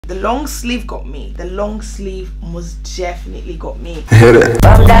The long sleeve got me. The long sleeve most definitely got me. Hit it.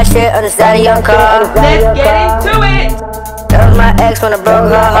 From that shit on the side of your car. Let's get into it. That was my ex when I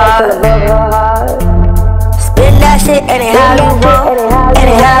broke her heart. Spin that shit anyhow you want,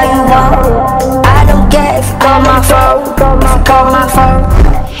 anyhow you want. I don't care if you call my phone, if you call my phone.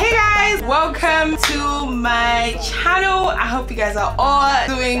 Hey guys, welcome to my channel. I hope you guys are all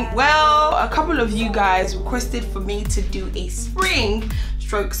doing well. A couple of you guys requested for me to do a spring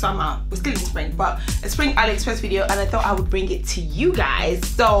stroke summer, we're still in spring, but a spring AliExpress video, and I thought I would bring it to you guys.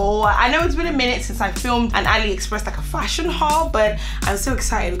 So I know it's been a minute since I filmed an AliExpress like a fashion haul, but I'm so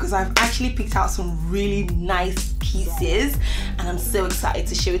excited because I've actually picked out some really nice pieces and I'm so excited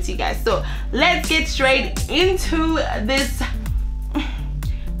to share it to you guys. So let's get straight into this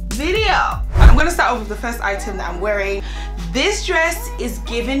video. I'm gonna start off with the first item that I'm wearing. This dress is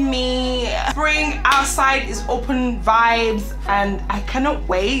giving me spring, outside is open vibes, and I cannot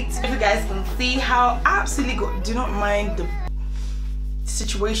wait. If you guys can see how absolutely good, do not mind the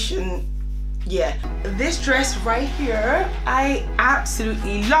situation. Yeah, this dress right here, I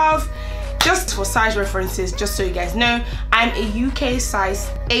absolutely love. Just for size references, just so you guys know, I'm a UK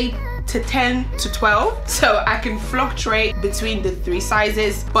size 8 to 10 to 12, so I can fluctuate between the 3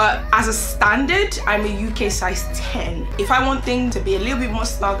 sizes, but as a standard I'm a UK size 10. If I want things to be a little bit more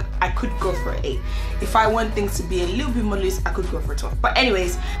snug, I could go for an 8. If I want things to be a little bit more loose, I could go for a 12. But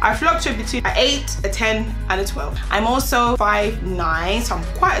anyways, I fluctuate between an 8, a 10 and a 12. I'm also 5'9", so I'm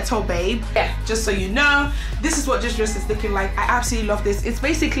quite a tall babe. Yeah, just so you know, this is what this dress is looking like. I absolutely love this. It's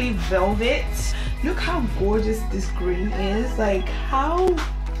basically velvet. Look how gorgeous this green is. Like, how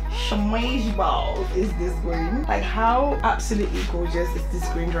shamage balls is this green? Like, how absolutely gorgeous is this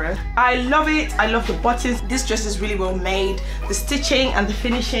green dress? I love it. I love the buttons. This dress is really well made. The stitching and the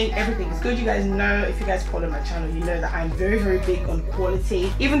finishing, everything is good. You guys know, if you guys follow my channel, you know that I'm very big on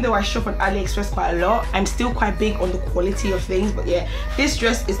quality. Even though I shop on AliExpress quite a lot, I'm still quite big on the quality of things. But yeah, this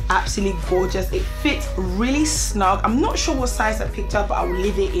dress is absolutely gorgeous. It fits really snug. I'm not sure what size I picked up, but I will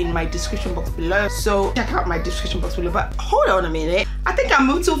leave it in my description box below, so check out my description box below. But hold on a minute, I think I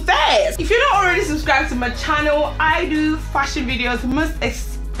moved too fast. If you're not already subscribed to my channel, I do fashion videos, most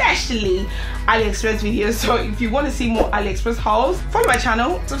especially AliExpress videos. So if you want to see more AliExpress hauls, follow my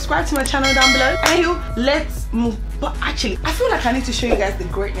channel, subscribe to my channel down below. Anywho, let's move. But actually, I feel like I need to show you guys the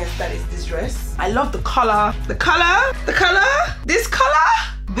greatness that is this dress. I love the color,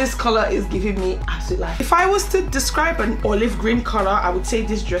 this color is giving me absolute life. If I was to describe an olive green color, I would say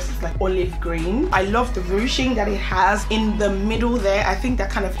this dress is like olive green. I love the ruching that it has in the middle there. I think that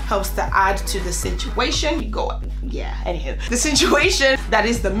kind of helps to add to the situation. You go, yeah, anywho. The situation that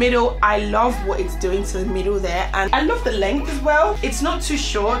is the middle, I love what it's doing to the middle there. And I love the length as well. It's not too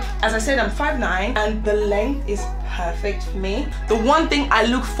short. As I said, I'm 5'9", and the length is perfect for me. The one thing I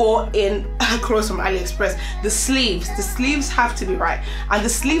look for in clothes from AliExpress, the sleeves have to be right, and the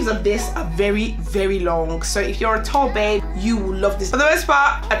sleeves of this are very long. So if you're a tall babe, you will love this. For the most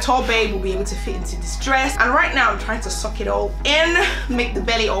part, a tall babe will be able to fit into this dress. And right now I'm trying to suck it all in, make the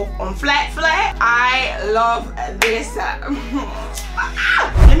belly all on flat. I love this.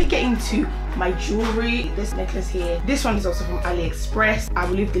 Let me get into my jewelry. This necklace here, this one is also from AliExpress. I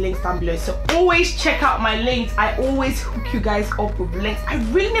will leave the links down below, so always check out my links. I always hook you guys up with links. I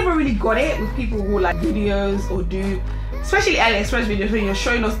never really got it with people who like videos or do, especially AliExpress videos, when you're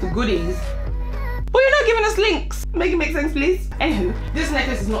showing us the goodies but you're not giving us links. Make it make sense, please. Anywho, this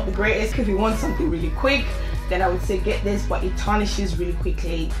necklace is not the greatest. If you want something really quick, then I would say get this, but it tarnishes really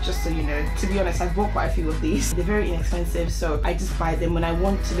quickly, just so you know. To be honest, I've bought quite a few of these. They're very inexpensive, so I just buy them when I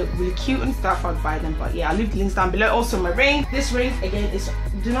want to look really cute and stuff. I'll buy them. But yeah, I'll leave the links down below. Also my ring, this ring again is,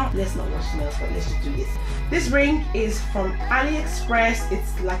 let's not wash nails, but let's just do this. This ring is from AliExpress.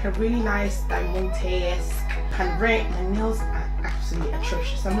 It's like a really nice diamond-esque kind of ring. My nails are absolutely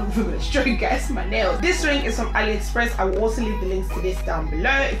atrocious. I'm not even going to show you guys my nails. This ring is from AliExpress. I will also leave the links to this down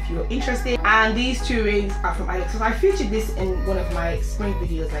below if you're interested. And these 2 rings are from AliExpress. I featured this in one of my spring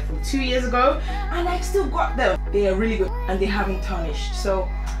videos like from 2 years ago, and I've still got them. They are really good and they haven't tarnished. So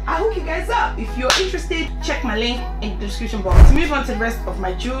I hook you guys up. If you're interested, check my link in the description box. To move on to the rest of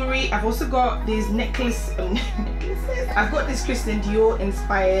my jewelry, I've also got these necklaces. I've got this Christian Dior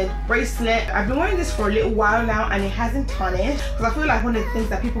inspired bracelet. I've been wearing this for a little while now and it hasn't tarnished, because I feel like one of the things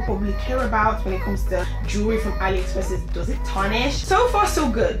that people probably care about when it comes to jewelry from AliExpress is, does it tarnish? So far so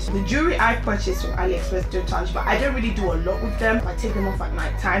good. The jewelry I purchased from AliExpress don't tarnish, but I don't really do a lot with them. I take them off at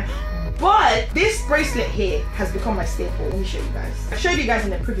night time. But this bracelet here has become my staple. Let me show you guys. I showed you guys in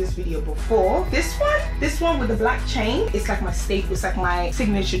the previous video before. This one with the black chain, it's like my staple. It's like my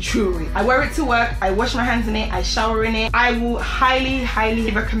signature jewelry. I wear it to work. I wash my hands in it. I shower in it. I will highly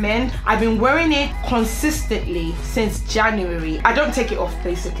recommend. I've been wearing it consistently since January. I don't take it off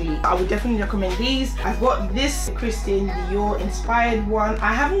basically. I would definitely recommend these. I've got this Christian Dior inspired one.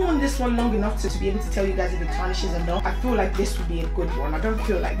 I haven't worn this one long enough to be able to tell you guys if it tarnishes or not. I feel like this would be a good one. I don't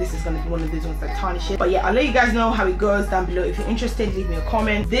feel like this is going to be one of these ones that tarnishes. But yeah, I'll let you guys know how it goes down below. If you're interested, leave me a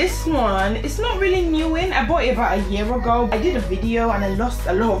comment. This one, it's not really new in. I bought it about a year ago. I did a video and I lost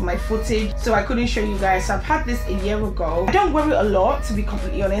a lot of my footage, so I couldn't show you guys. So I've had this a year ago. I don't wear it a lot, to be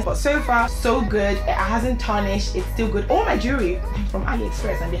completely honest, but so far so good. It hasn't tarnished. It's still good. All my jewelry from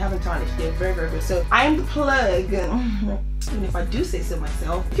AliExpress and they haven't tarnished. They're very good. So I'm the plug. Even if I do say so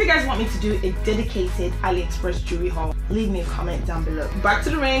myself. If you guys want me to do a dedicated AliExpress jewelry haul, leave me a comment down below. Back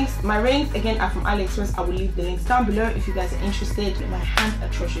to the rings. My rings again are from AliExpress. I will leave the links down below if you guys are interested. My hands are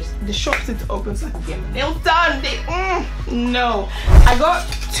atrocious. The shop's need to open so I can get my nails done. No. I got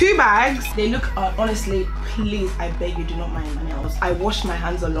 2 bags. They look honestly, please, I beg you, do not mind my nails. I wash my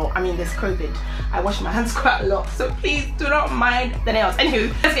hands a lot. I mean, there's COVID. I wash my hands quite a lot, so please do not mind the nails.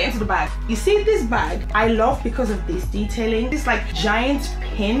 Anywho, let's get into the bag. You see this bag, I love because of this detailing. This like giant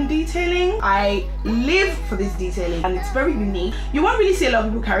pin detailing. I live for this detailing and it's very unique. You won't really see a lot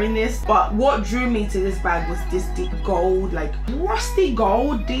of people carrying this, but what drew me to this bag was this deep gold, like rusty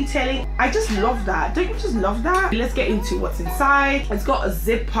gold detailing. I just love that. Don't you just love that? Let's get into what's inside. It's got a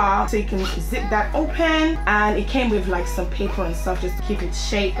zipper so you can zip that open, and it came with like some paper and stuff just to keep its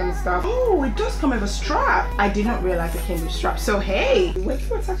shape and stuff. Oh, it does come with a strap. I did not realize it came with straps. So hey, where do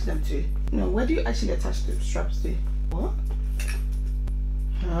you attach them to? No, where do you actually attach the straps to? What?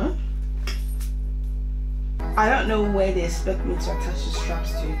 Huh? I don't know where they expect me to attach the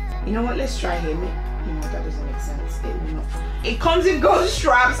straps to. You know what? Let's try here. No, that doesn't make sense. It will not. It comes with gold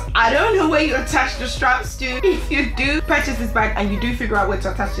straps. I don't know where you attach the straps to. If you do purchase this bag and you do figure out where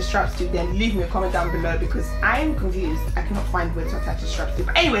to attach the straps to, then leave me a comment down below because I'm confused. I cannot find where to attach the straps to.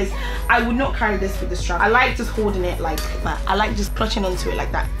 But anyways, I would not carry this with the strap. I like just holding it like that. I like just clutching onto it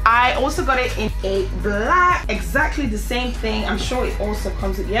like that. I also got it in a black, exactly the same thing. I'm sure it also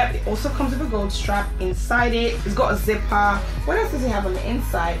comes with, yep, it also comes with a gold strap inside it. It's got a zipper. What else does it have on the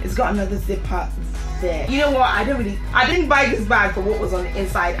inside? It's got another zipper there. You know what, I didn't buy this bag for what was on the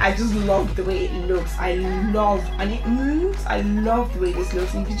inside. I just love the way it looks. And it moves. I love the way this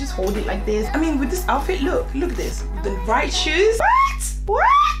looks. And you can just hold it like this. I mean, with this outfit, look at this, the right shoes. What?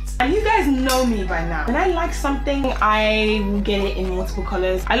 And you guys know me by now. When I like something, I will get it in multiple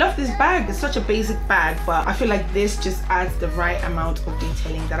colors. I love this bag. It's such a basic bag, but I feel like this just adds the right amount of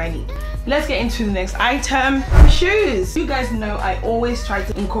detailing that I need. Let's get into the next item. Shoes. You guys know I always try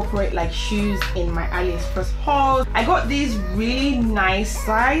to incorporate like shoes in my AliExpress hauls. I got these really nice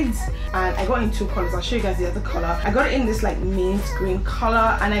sides and I got in 2 colors. I'll show you guys the other color. I got it in this like mint green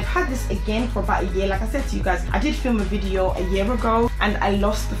color, and I've had this again for about a year. Like I said to you guys, I did film a video a year ago and I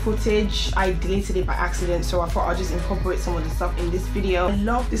lost the footage. I deleted it by accident, so I thought I'll just incorporate some of the stuff in this video. I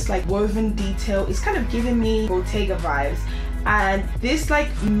love this like woven detail. It's kind of giving me Bottega vibes. And this like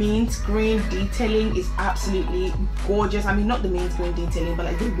mint green detailing is absolutely gorgeous. I mean, not the mint green detailing, but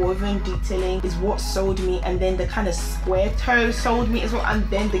like the woven detailing is what sold me. And then the kind of square toe sold me as well, and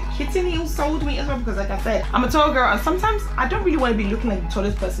then the kitten heel sold me as well, because like I said, I'm a tall girl and sometimes I don't really want to be looking like the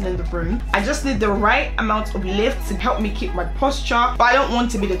tallest person in the room. I just need the right amount of lift to help me keep my posture, but I don't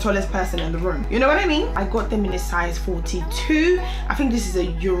want to be the tallest person in the room. You know what I mean? I got them in a size 42. I think this is a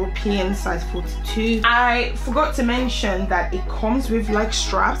European size 42. I forgot to mention that it comes with like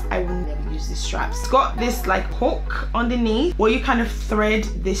straps. I will never use these straps. It's got this like hook underneath where you kind of thread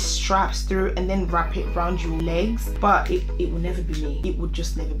these straps through and then wrap it around your legs, but it will never be me. It would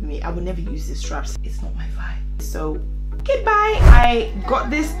just never be me. I would never use these straps. It's not my vibe. So goodbye. I got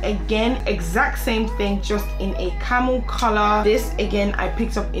this again, exact same thing, just in a camel color. This again I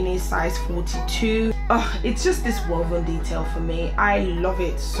picked up in a size 42. It's just this woven detail for me. I love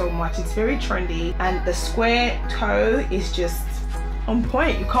it so much. It's very trendy and the square toe is just on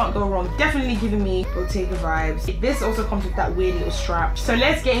point. You can't go wrong. Definitely giving me Bottega vibes. This also comes with that weird little strap. So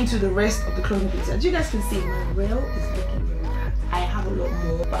let's get into the rest of the clothing pieces. As you guys can see, my reel is looking very bad. I have a lot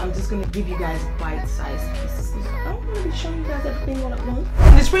more, but I'm just gonna give you guys bite-sized pieces. I don't want to be showing you guys everything all at once.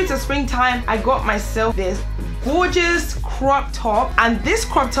 In the spring to springtime, I got myself this gorgeous crop top, and this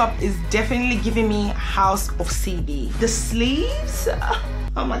crop top is definitely giving me House of CB. The sleeves,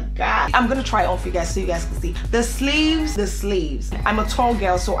 oh my god, I'm gonna try it on for you guys so you guys can see the sleeves. I'm a tall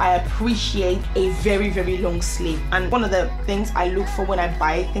girl, so I appreciate a very long sleeve, and one of the things I look for when I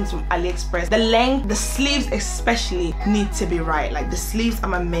buy things from AliExpress, the length, the sleeves especially need to be right. Like the sleeves are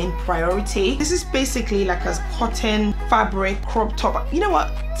my main priority. This is basically like a cotton fabric crop top. You know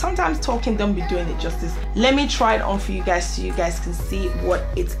what, sometimes talking don't be doing it justice. Let me try it on for you guys so you guys can see what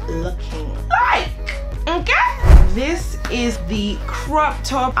it's looking like. Okay, this is the crop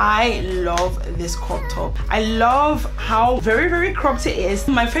top. I love this crop top. I love how very cropped it is.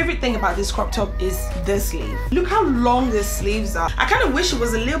 My favorite thing about this crop top is the sleeve. Look how long the sleeves are. I kind of wish it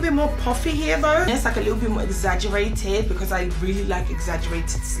was a little bit more puffy here though. It's like a little bit more exaggerated because I really like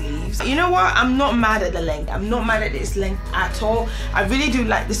exaggerated sleeves. You know what, I'm not mad at the length. I'm not mad at its length at all. I really do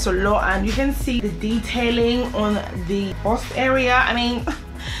like this a lot, and you can see the detailing on the bust area. I mean,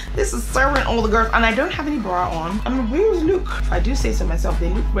 this is serving all the girls, and I don't have any bra on. I mean, wheels look, if I do say so myself, they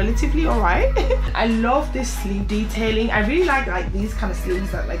look relatively alright. I love this sleeve detailing. I really like these kind of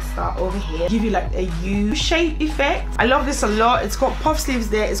sleeves that like start over here, give you like a U shape effect. I love this a lot. It's got puff sleeves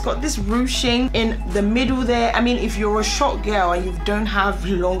there. It's got this ruching in the middle there. I mean, if you're a short girl and you don't have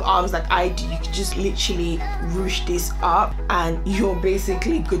long arms like I do, you can just literally ruche this up and you're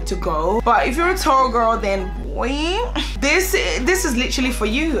basically good to go. But if you're a tall girl, then boy, this is literally for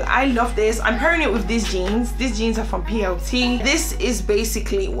you. I love this. I'm pairing it with these jeans. These jeans are from PLT. This is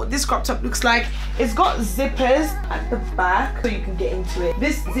basically what this crop top looks like. It's got zippers at the back so you can get into it.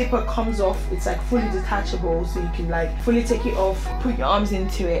 This zipper comes off. It's like fully detachable, so you can like fully take it off, put your arms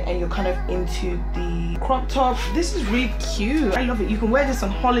into it, and you're kind of into the crop top. This is really cute. I love it. You can wear this on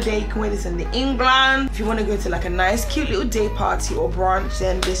holiday. You can wear this in England. If you want to go to like a nice cute little day party or brunch,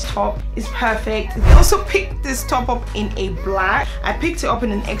 then this top is perfect. I also picked this top up in a black. I picked it up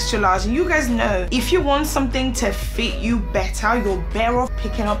in an extra large, and you guys know if you want something to fit you better, you're better off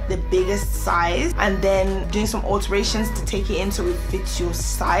picking up the biggest size and then doing some alterations to take it in so it fits your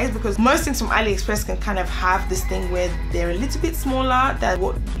size, because most things from AliExpress can kind of have this thing where they're a little bit smaller than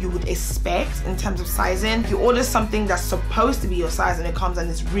what you would expect in terms of sizing. If you order something that's supposed to be your size and it comes and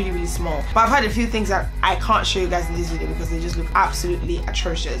it's really small. But I've had a few things that I can't show you guys in this video because they just look absolutely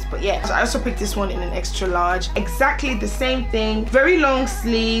atrocious. But yeah, so I also picked this one in an extra large. Exactly the same thing. Very long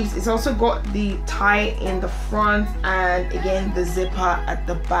sleeves. It's also got the tie in the front and again the zipper at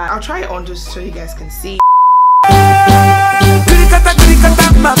the back. I'll try it on just so you guys can see.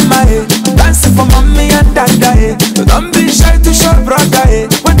 Dancing for mommy and dada, don't be shy to show brother.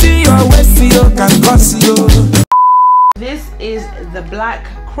 What do you always see you can cause you? This is the black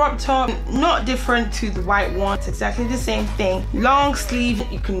crop top, not different to the white one. It's exactly the same thing. Long sleeve.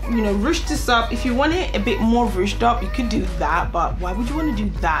 You can, you know, ruche this up. If you want it a bit more ruched up, you could do that, but why would you want to do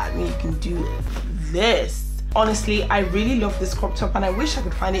that when you can do this? Honestly, I really love this crop top, and I wish I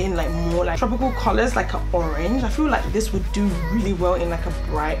could find it in like more like tropical colors, like an orange. I feel like this would do really well in like a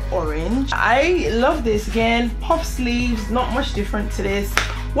bright orange. I love this. Again, puff sleeves, not much different to this.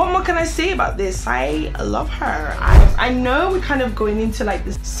 What more can I say about this? I love her. I know we're kind of going into like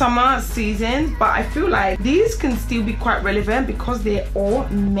this summer season, but I feel like these can still be quite relevant because they're all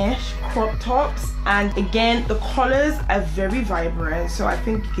mesh crop tops, and again the colors are very vibrant, so I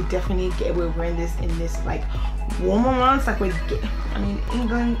think you could definitely get away with wearing this in this like warmer months. Like I mean,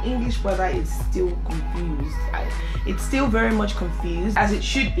 English weather is still confused. It's still very much confused, as it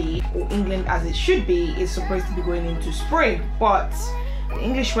should be, or England as it should be is supposed to be going into spring, but the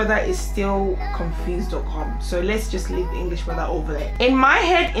English weather is still confused.com. So let's just leave the English weather over there. In my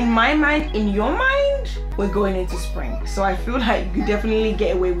head, in my mind, in your mind, we're going into spring. So I feel like you could definitely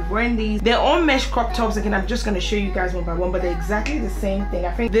get away with wearing these. They're all mesh crop tops. Again, I'm just going to show you guys one by one, but they're exactly the same thing.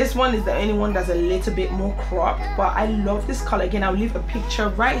 I think this one is the only one that's a little bit more cropped, but I love this color. Again, I'll leave a picture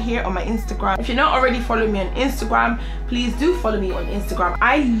right here on my Instagram. If you're not already following me on Instagram, please do follow me on Instagram.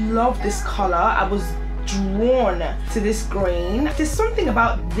 I love this color. I was drawn to this green. There's something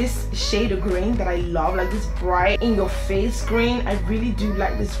about this shade of green that I love, like this bright in your face green. I really do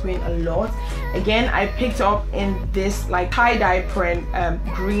like this green a lot. Again, I picked up in this like tie-dye print,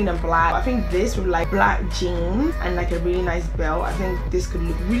 green and black. I think this with like black jeans and like a really nice belt. I think this could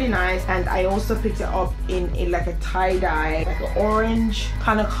look really nice. And I also picked it up in like a tie-dye, like an orange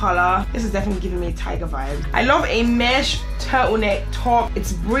kind of color. This is definitely giving me a tiger vibe. I love a mesh turtleneck top.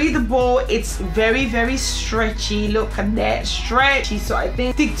 It's breathable. It's very stretchy. Look at that, stretchy. So I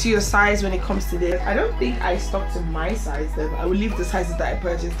think stick to your size when it comes to this. I don't think I stuck to my size though, but I will leave the sizes that I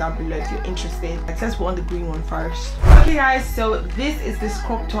purchased down below if you're interested. Let's put on the green one first. Okay guys, so this is this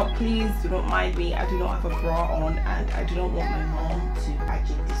crop top. Please do not mind me, I do not have a bra on and I do not want my mom to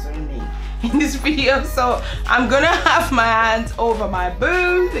actually disown me in this video, so I'm gonna have my hands over my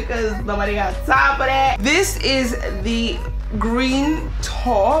boobs because nobody got time for that. This is the green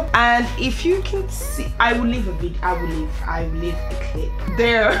top, and if you can see, I will leave a video, I will leave a clip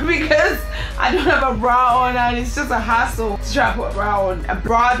there because I don't have a bra on and it's just a hassle to try to put a bra on. A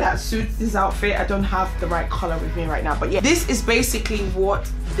bra that suits this outfit. I don't have the right color with me right now, but yeah, this is basically what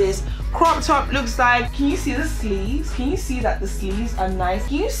this crop top looks like. Can you see the sleeves? Can you see that the sleeves are nice?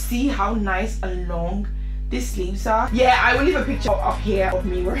 Can you see how nice and long these sleeves are? Yeah, I will leave a picture up here of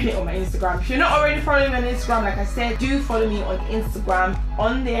me wearing it on my Instagram. If you're not already following me on Instagram, like I said, do follow me on Instagram.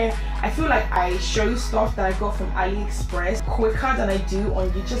 On there, I feel like I show stuff that I got from AliExpress quicker than I do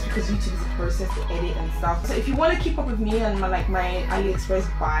on YouTube, just because YouTube is a process to edit and stuff. So if you want to keep up with me and my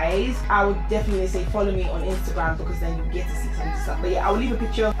AliExpress buys, I would definitely say follow me on Instagram because then you get to see some stuff. But yeah, I will leave a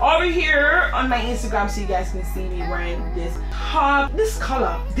picture over here on my Instagram so you guys can see me wearing this top, this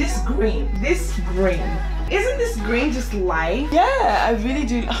color, this green. Isn't this green just light? Yeah, I really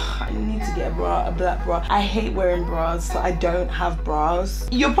do. I need to get a bra, a black bra. I hate wearing bras, so I don't have bras.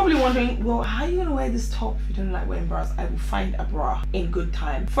 You're probably wondering, well, how are you gonna wear this top if you don't like wearing bras? I will find a bra in good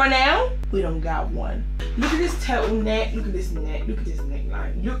time. For now, we don't got one. Look at this turtleneck, look at this neck, look at this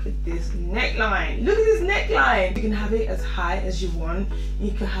neckline, look at this neckline, look at this neckline. You can have it as high as you want.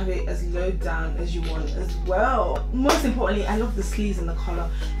 You can have it as low down as you want as well. Most importantly, I love the sleeves and the collar.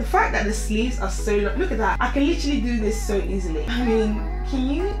 The fact that the sleeves are so long, look at that. I can literally do this so easily. I mean, can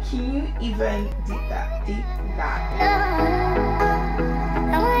you even deep that?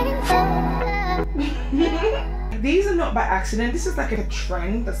 These are not by accident. This is like a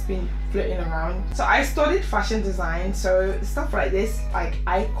trend that's been floating around. So I studied fashion design, so stuff like this, like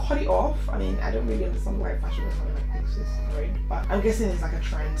I cut it off. I mean, I don't really understand why fashion design like this is great, but I'm guessing it's like a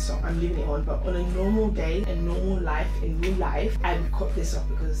trend, so I'm leaving it on. But on a normal day, a normal life, in real life, I would cut this off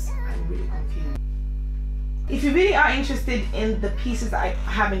because I'm really confused. If you really are interested in the pieces that I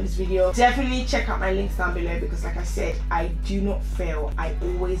have in this video, definitely check out my links down below because like I said, I do not fail. I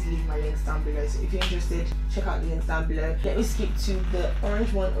always leave my links down below. So if you're interested, check out the links down below. Let me skip to the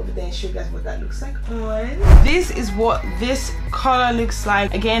orange one over there and show you guys what that looks like on. This is what this color looks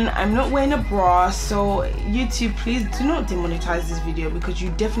like. Again, I'm not wearing a bra, so YouTube, please do not demonetize this video because you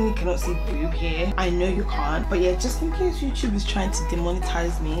definitely cannot see boob here. I know you can't, but yeah, just in case YouTube is trying to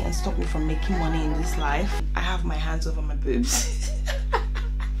demonetize me and stop me from making money in this life, I have my hands over my boobs.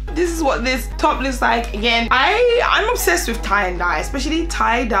 This is what this top looks like. Again, I'm obsessed with tie and dye, especially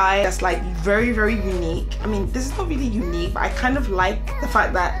tie dye that's like very, very unique. I mean, this is not really unique, but I kind of like the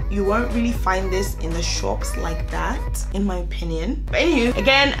fact that you won't really find this in the shops like that, in my opinion. But anyway,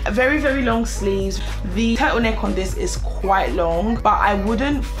 again, very, very long sleeves. The turtleneck on this is quite long, but I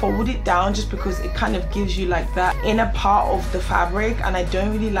wouldn't fold it down just because it kind of gives you like that inner part of the fabric, and I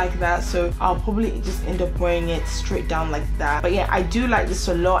don't really like that, so I'll probably just end up wearing it straight down like that. But yeah, I do like this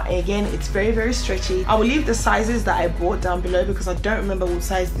a lot. Again, it's very, very stretchy. I will leave the sizes that I bought down below because I don't remember what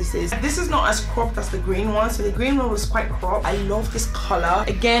size this is. This is not as cropped as the green one, so the green one was quite cropped. I love this color.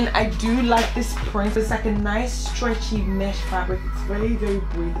 Again, I do like this print. It's like a nice stretchy mesh fabric. It's very, very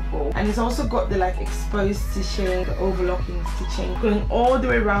breathable, and it's also got the like exposed stitching, the overlocking stitching going all the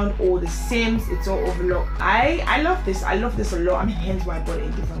way around all the seams. It's all overlocked. I love this. I love this a lot. I mean, hence why I bought it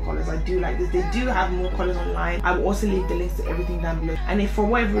in different colors. I do like this. They do have more colors online. I will also leave the links to everything down below, and if for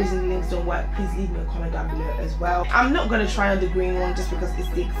whatever reason the links don't work, please leave me a comment down below as well. I'm not going to try on the green one just because it's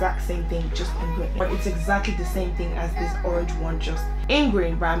the exact same thing, just in green, but it's exactly the same thing as this orange one, just in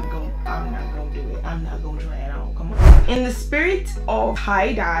green. But I'm not going to do it. I'm not going to try it out. Come on. In the spirit of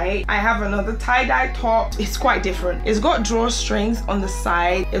tie-dye, I have another tie-dye top. It's quite different. It's got drawstrings on the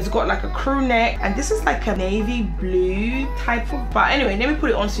side. It's got like a crew neck, and this is like a navy blue type of, but anyway, let me put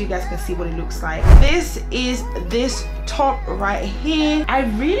it on so you guys can see what it looks like. This is this top right here. I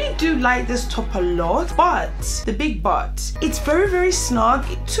really do like this top a lot, but the big but, it's very, very snug.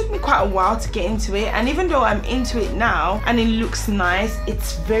 It took me quite a while to get into it, and even though I'm into it now and it looks nice,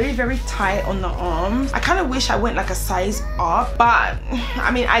 it's very, very tight on the arms. I kind of wish I went like a size up, but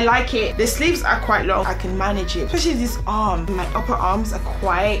I mean, I like it. The sleeves are quite long. I can manage it, especially this arm. My upper arms are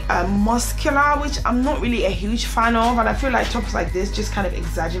quite muscular, which I'm not really a huge fan of, and I feel like tops like this just kind of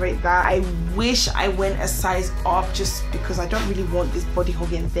exaggerate that. I wish I went a size up just because I don't really want this body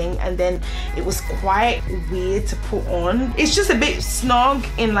hugging thing, and then it was quite weird to put on. It's just a bit snug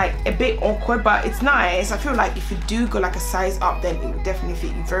and like a bit awkward, but it's nice. I feel like if you do go like a size up, then it will definitely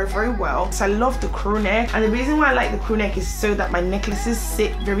fit you very, very well. So I love the crew neck, and the reason why I like the crew neck is so that my necklaces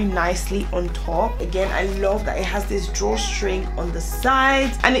sit very nicely on top. Again, I love that it has this drawstring on the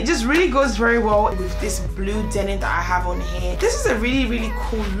sides, and it just really goes very well with this blue denim that I have on here. This is a really, really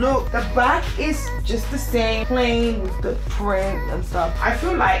cool look. The back is just the same, plain with the print and stuff. I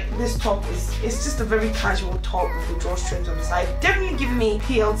feel like this top it's just a very casual top with the drawstrings on the side. Definitely giving me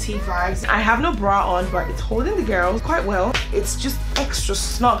PLT vibes. I have no bra on, but it's holding the girls quite well. It's just extra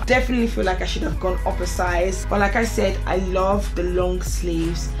snug. Definitely feel like I should have gone up a size, but like I said, I love the long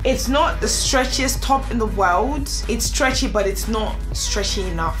sleeves. It's not the stretchiest top in the world. It's stretchy, but it's not stretchy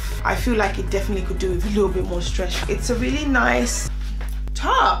enough. I feel like it definitely could do with a little bit more stretch. It's a really nice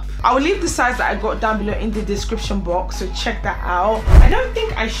top. I will leave the size that I got down below in the description box, so check that out. I don't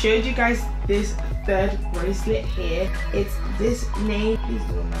think I showed you guys this third bracelet here. It's this name. Please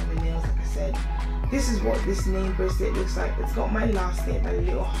don't mind the nails, like I said. This is what this name bracelet looks like. It's got my last name and a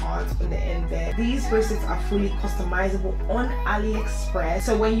little heart on the end there. These bracelets are fully customizable on AliExpress.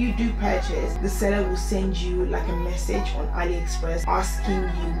 So when you do purchase, the seller will send you like a message on AliExpress asking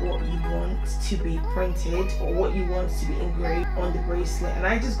you what you want to be printed or what you want to be engraved on the bracelet. And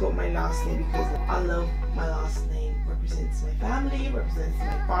I just got my last name because I love my last name. Represents my family, represents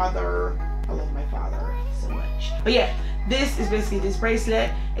my father. I love my father so much. But yeah, this is basically this bracelet.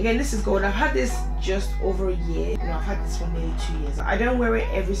 Again, this is gold. I've had this just over a year. You know, I've had this for nearly 2 years. I don't wear it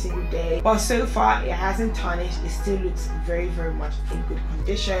every single day, but so far it hasn't tarnished. It still looks very, very much in good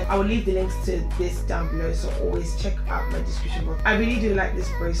condition. I will leave the links to this down below, so always check out my description box. I really do like this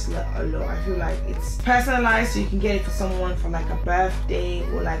bracelet a lot. I feel like it's personalized, so you can get it for someone for like a birthday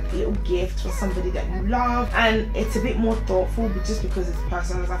or like a little gift for somebody that you love, and it's a bit more thoughtful, but just because it's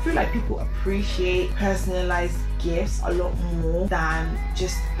personalized. I feel like people appreciate personalized gifts a lot more than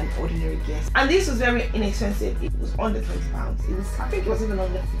just an ordinary gift. And this was very inexpensive. It was under £20. It was, I think it was even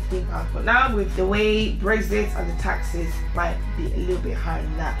under £15, but now with the way Brexit and the taxes might be a little bit higher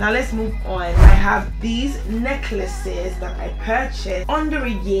than that. Now let's move on. I have these necklaces that I purchased under a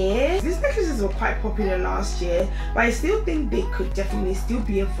year. These necklaces were quite popular last year, but I still think they could definitely still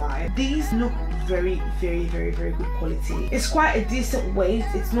be a vibe. These look very, very, very, very good quality. It's quite a decent weight.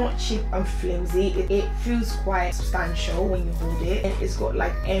 It's not cheap and flimsy. It feels quite substantial when you hold it, and it's got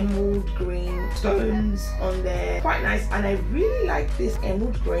like emerald green stones on there. Quite nice, and I really like this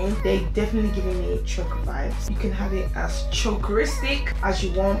emerald green. They definitely giving me choker vibes. You can have it as chokeristic as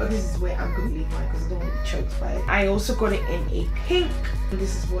you want, but this is where I'm gonna leave mine because I don't want to be choked by it. I also got it in a pink.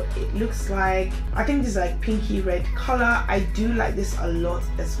 This is what it looks like. I think this is like pinky red color. I do like this a lot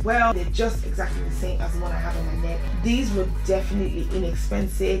as well. They're just exactly the same as the one I have on my neck. These were definitely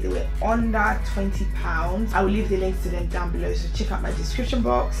inexpensive. They were under £20. I will leave the links to them down below, so check out my description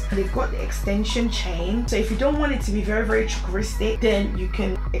box. They've got the extension chain, so if you don't want it to be very, very chokeristic, then you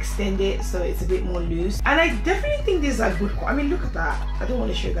can extend it so it's a bit more loose. And I definitely think these are good. I mean, look at that. I don't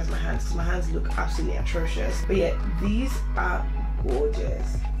want to show you guys my hands because my hands look absolutely atrocious, but yeah, these are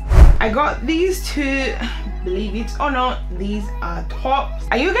gorgeous. I got these two, believe it or not, these are tops.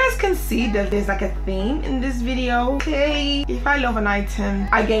 And you guys can see that there's like a theme in this video. Okay, if I love an item,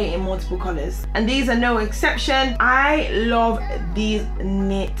 I get it in multiple colors, and these are no exception. I love these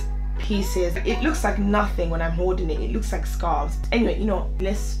knit pieces. It looks like nothing when I'm holding it. It looks like scarves. Anyway, you know,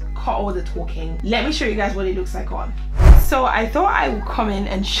 let's cut all the talking. Let me show you guys what it looks like on. So I thought I would come in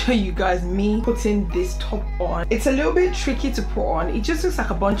and show you guys me putting this top on. It's a little bit tricky to put on. It just looks like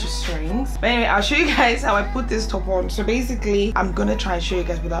a bunch of strings. But anyway, I'll show you guys how I put this top on. So basically, I'm gonna try and show you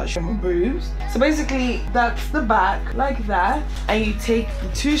guys without showing my boobs. So basically, that's the back, like that. And you take the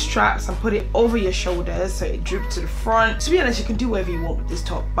two straps and put it over your shoulders so it droops to the front. To be honest, you can do whatever you want with this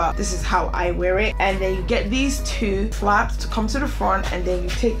top, but this is how I wear it. And then you get these two flaps to come to the front, and then you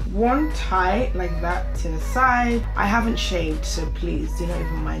take one tie like that to the side. I haven't shaved, so please do not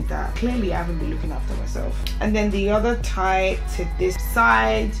even mind that. Clearly I haven't been looking after myself. And then the other tie to this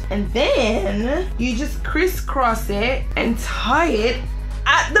side, and then you just crisscross it and tie it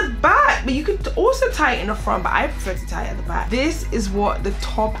at the back, but you could also tie it in the front, but I prefer to tie it at the back. This is what the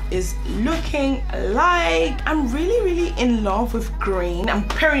top is looking like. I'm really in love with green. I'm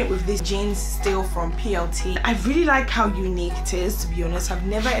pairing it with this jeans still from PLT. I really like how unique it is, to be honest. I've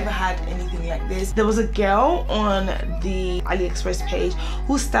never ever had anything like this. There was a girl on the AliExpress page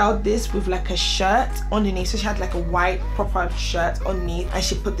who styled this with like a shirt underneath, so she had like a white proper shirt underneath and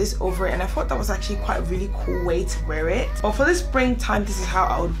she put this over it, and I thought that was actually quite a really cool way to wear it. But for the springtime, this is how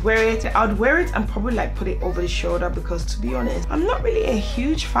how I would wear it. I would wear it and probably like put it over the shoulder, because to be honest, I'm not really a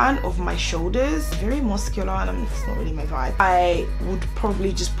huge fan of my shoulders. Very muscular, and it's not really my vibe. I would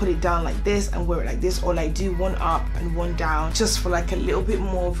probably just put it down like this and wear it like this, or like do one up and one down, just for like a little bit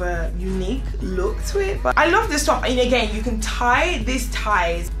more of a unique look to it. But I love this top, and again, you can tie these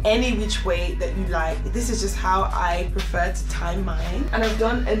ties any which way that you like. This is just how I prefer to tie mine, and I've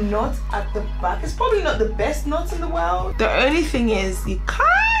done a knot at the back. It's probably not the best knot in the world. The only thing is, you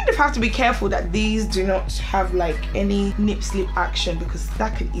kind of have to be careful that these do not have like any nip slip action, because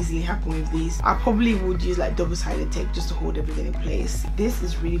that could easily happen with these. I probably would use like double-sided tape just to hold everything in place. This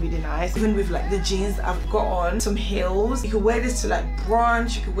is really nice. Even with like the jeans I've got on, some heels, you could wear this to like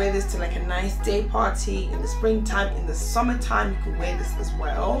brunch, you could wear this to like a nice day party in the springtime. In the summertime, you could wear this as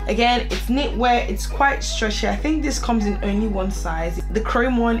well. Again, it's knitwear, it's quite stretchy. I think this comes in only one size. The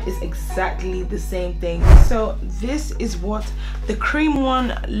cream one is exactly the same thing. So this is what the cream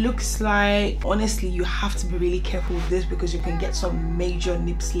one looks like. Honestly, you have to be really careful with this, because you can get some major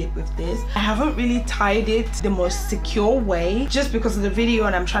nip slip with this. I haven't really tied it the most secure way, just because of the video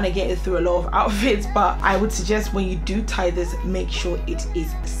and I'm trying to get it through a lot of outfits. But I would suggest when you do tie this, make sure it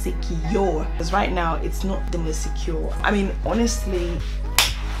is secure, because right now it's not the most secure. I mean, honestly,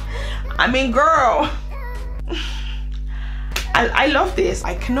 girl, I love this.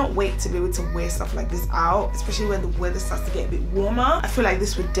 I cannot wait to be able to wear stuff like this out, especially when the weather starts to get a bit warmer. I feel like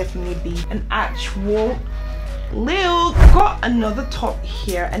this would definitely be an actual look. Got another top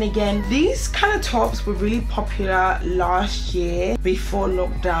here, and again, these kind of tops were really popular last year before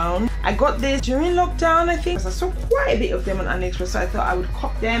lockdown. I got this during lockdown, I think. I saw quite a bit of them on Aliexpress, so I thought I would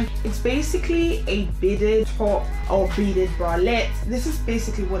cop them. It's basically a beaded top or beaded bralette. This is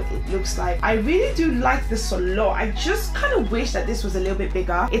basically what it looks like. I really do like this a lot. I just kind of wish that this was a little bit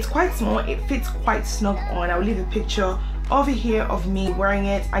bigger. It's quite small, it fits quite snug on. I'll leave a picture over here of me wearing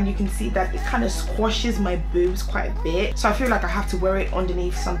it, and you can see that it kind of squashes my boobs quite a bit, so I feel like I have to wear it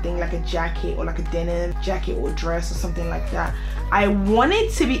underneath something like a jacket or like a denim jacket or dress or something like that. I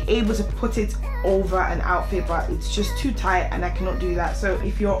wanted to be able to put it over an outfit, but it's just too tight and I cannot do that. So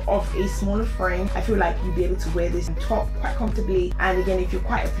if you're of a smaller frame, I feel like you'll be able to wear this top quite comfortably. And again, if you're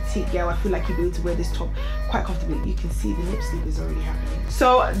quite a petite girl, I feel like you'll be able to wear this top quite comfortably. You can see the nip slip is already happening.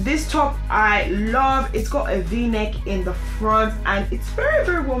 So this top I love. It's got a v-neck in the front, and it's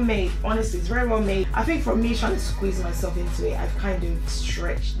very well made. Honestly, it's very well made. I think for me trying to squeeze myself into it, I've kind of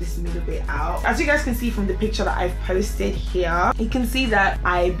stretched this middle bit out. As you guys can see from the picture that I've posted here, you can see that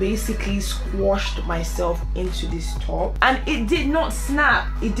I basically squashed myself into this top, and it did not snap,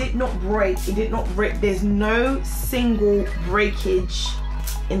 it did not break, it did not rip. There's no single breakage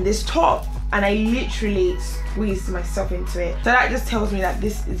in this top, and I literally squeezed myself into it. So that just tells me that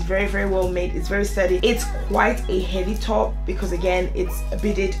this is very well made. It's very sturdy. It's quite a heavy top, because again, it's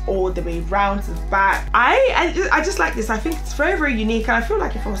beaded all the way around to the back. I just like this. I think it's very unique, and I feel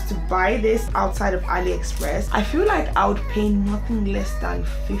like if I was to buy this outside of AliExpress, I feel like I would pay nothing less than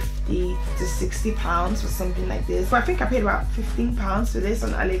 50 to 60 pounds for something like this. But I think I paid about 15 pounds for this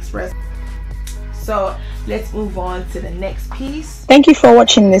on AliExpress. So let's move on to the next piece. Thank you for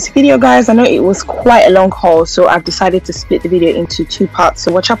watching this video, guys. I know it was quite a long haul, so I've decided to split the video into 2 parts.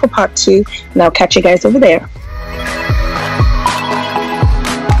 So watch out for part 2, and I'll catch you guys over there.